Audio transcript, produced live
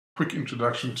quick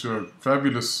introduction to a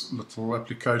fabulous little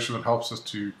application that helps us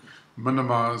to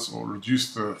minimize or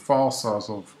reduce the file size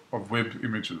of web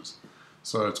images.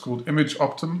 So it's called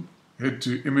Imageoptim. Head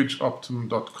to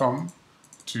imageoptim.com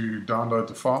to download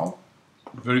the file.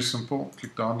 Very simple.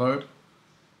 Click download.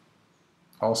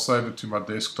 I'll save it to my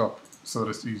desktop so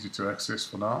that it's easy to access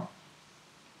for now.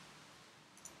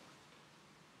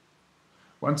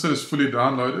 Once it is fully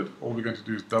downloaded, all we're going to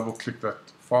do is double click that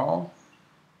file,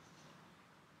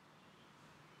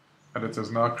 and it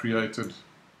has now created,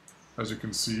 as you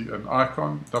can see, an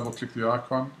icon. Double click the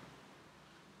icon.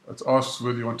 It asks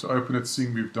whether you want to open it,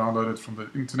 seeing we've downloaded from the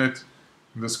internet.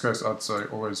 In this case, I'd say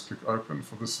always click open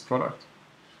for this product.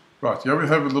 Right, here we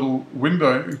have a little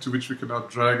window into which we can now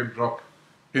drag and drop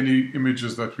any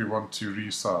images that we want to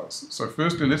resize. So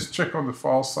firstly, let's check on the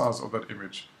file size of that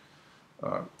image.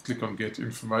 Click on Get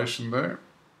Information there,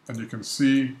 and you can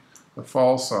see the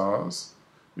file size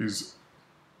is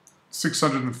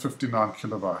 659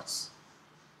 kilobytes.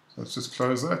 So let's just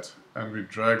close that, and we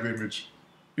drag the image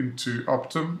into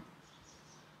Optim.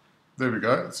 There we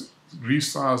go. It's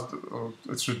resized, or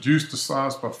it's reduced the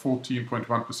size by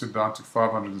 14.1% down to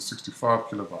 565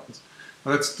 kilobytes.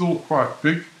 Now that's still quite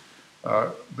big.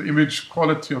 The image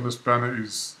quality on this banner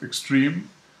is extreme,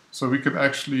 so we can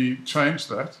actually change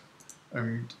that.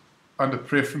 And under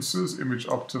Preferences,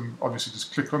 Imageoptim, obviously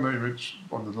just click on the image,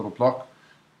 on the little block,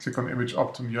 click on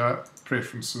Imageoptim here,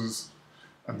 Preferences,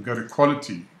 and go to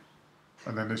Quality.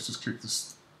 And then let's just click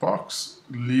this box,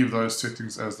 leave those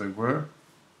settings as they were,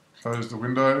 close the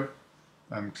window,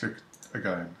 and click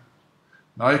again.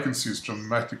 Now you can see it's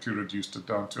dramatically reduced it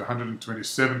down to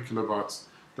 127 kilobytes,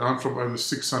 down from over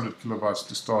 600 kilobytes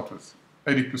to start with,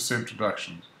 80%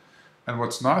 reduction. And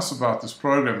what's nice about this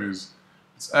program is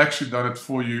it's actually done it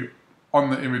for you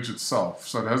on the image itself.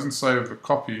 So it hasn't saved the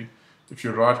copy. If you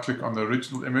right click on the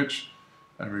original image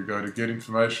and we go to Get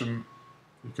Information,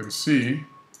 you can see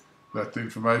that the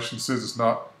information says it's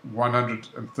now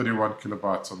 131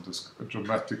 kilobytes on disk, a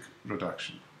dramatic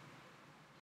reduction.